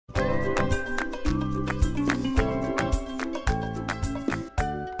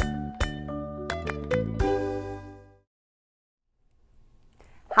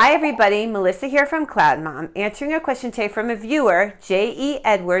Hi everybody, Melissa here from CloudMom, answering a question today from a viewer, J.E.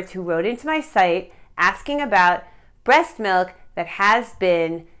 Edwards, who wrote into my site asking about breast milk that has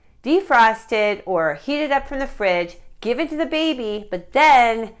been defrosted or heated up from the fridge, given to the baby, but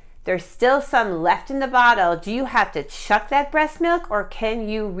then there's still some left in the bottle. Do you have to chuck that breast milk or can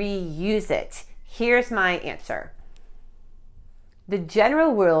you reuse it? Here's my answer. The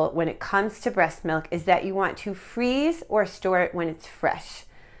general rule when it comes to breast milk is that you want to freeze or store it when it's fresh.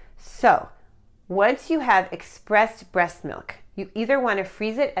 So once you have expressed breast milk, you either want to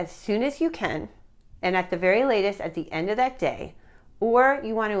freeze it as soon as you can and at the very latest at the end of that day, or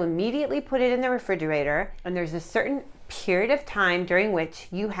you want to immediately put it in the refrigerator, and there's a certain period of time during which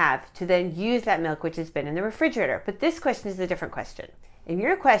you have to then use that milk which has been in the refrigerator. But this question is a different question. In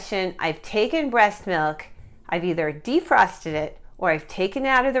your question, I've taken breast milk, I've either defrosted it or I've taken it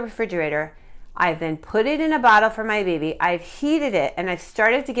out of the refrigerator, I've then put it in a bottle for my baby, I've heated it, and I've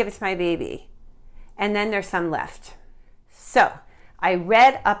started to give it to my baby, and then there's some left. So I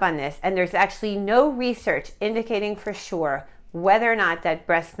read up on this, and there's actually no research indicating for sure whether or not that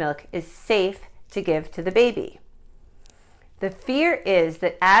breast milk is safe to give to the baby. The fear is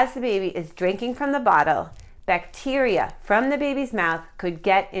that as the baby is drinking from the bottle, bacteria from the baby's mouth could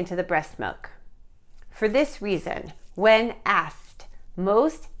get into the breast milk. For this reason, when asked,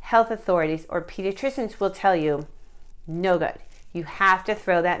 most health authorities or pediatricians will tell you, no good. You have to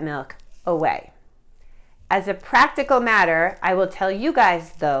throw that milk away. As a practical matter, I will tell you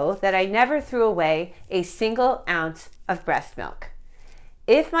guys though that I never threw away a single ounce of breast milk.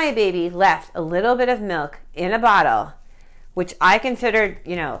 If my baby left a little bit of milk in a bottle, which I considered,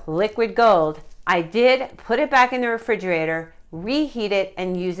 liquid gold, I did put it back in the refrigerator, reheat it,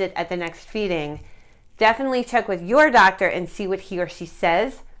 and use it at the next feeding. Definitely check with your doctor and see what he or she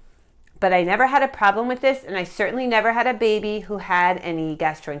says. But I never had a problem with this, and I certainly never had a baby who had any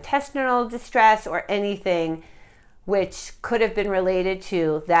gastrointestinal distress or anything which could have been related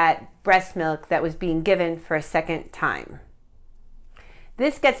to that breast milk that was being given for a second time.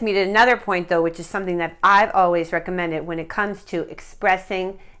 This gets me to another point though, which is something that I've always recommended when it comes to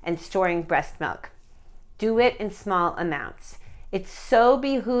expressing and storing breast milk. Do it in small amounts. It so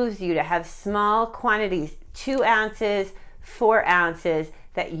behooves you to have small quantities, 2 ounces, 4 ounces,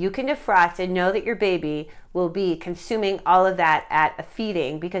 that you can defrost and know that your baby will be consuming all of that at a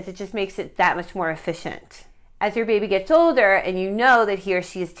feeding, because it just makes it that much more efficient. As your baby gets older and you know that he or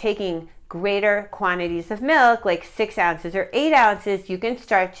she is taking greater quantities of milk, like 6 ounces or 8 ounces, you can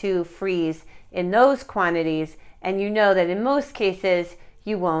start to freeze in those quantities, and you know that in most cases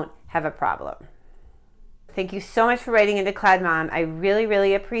you won't have a problem. Thank you so much for writing into CloudMom. I really,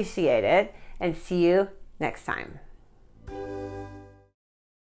 really appreciate it, and see you next time.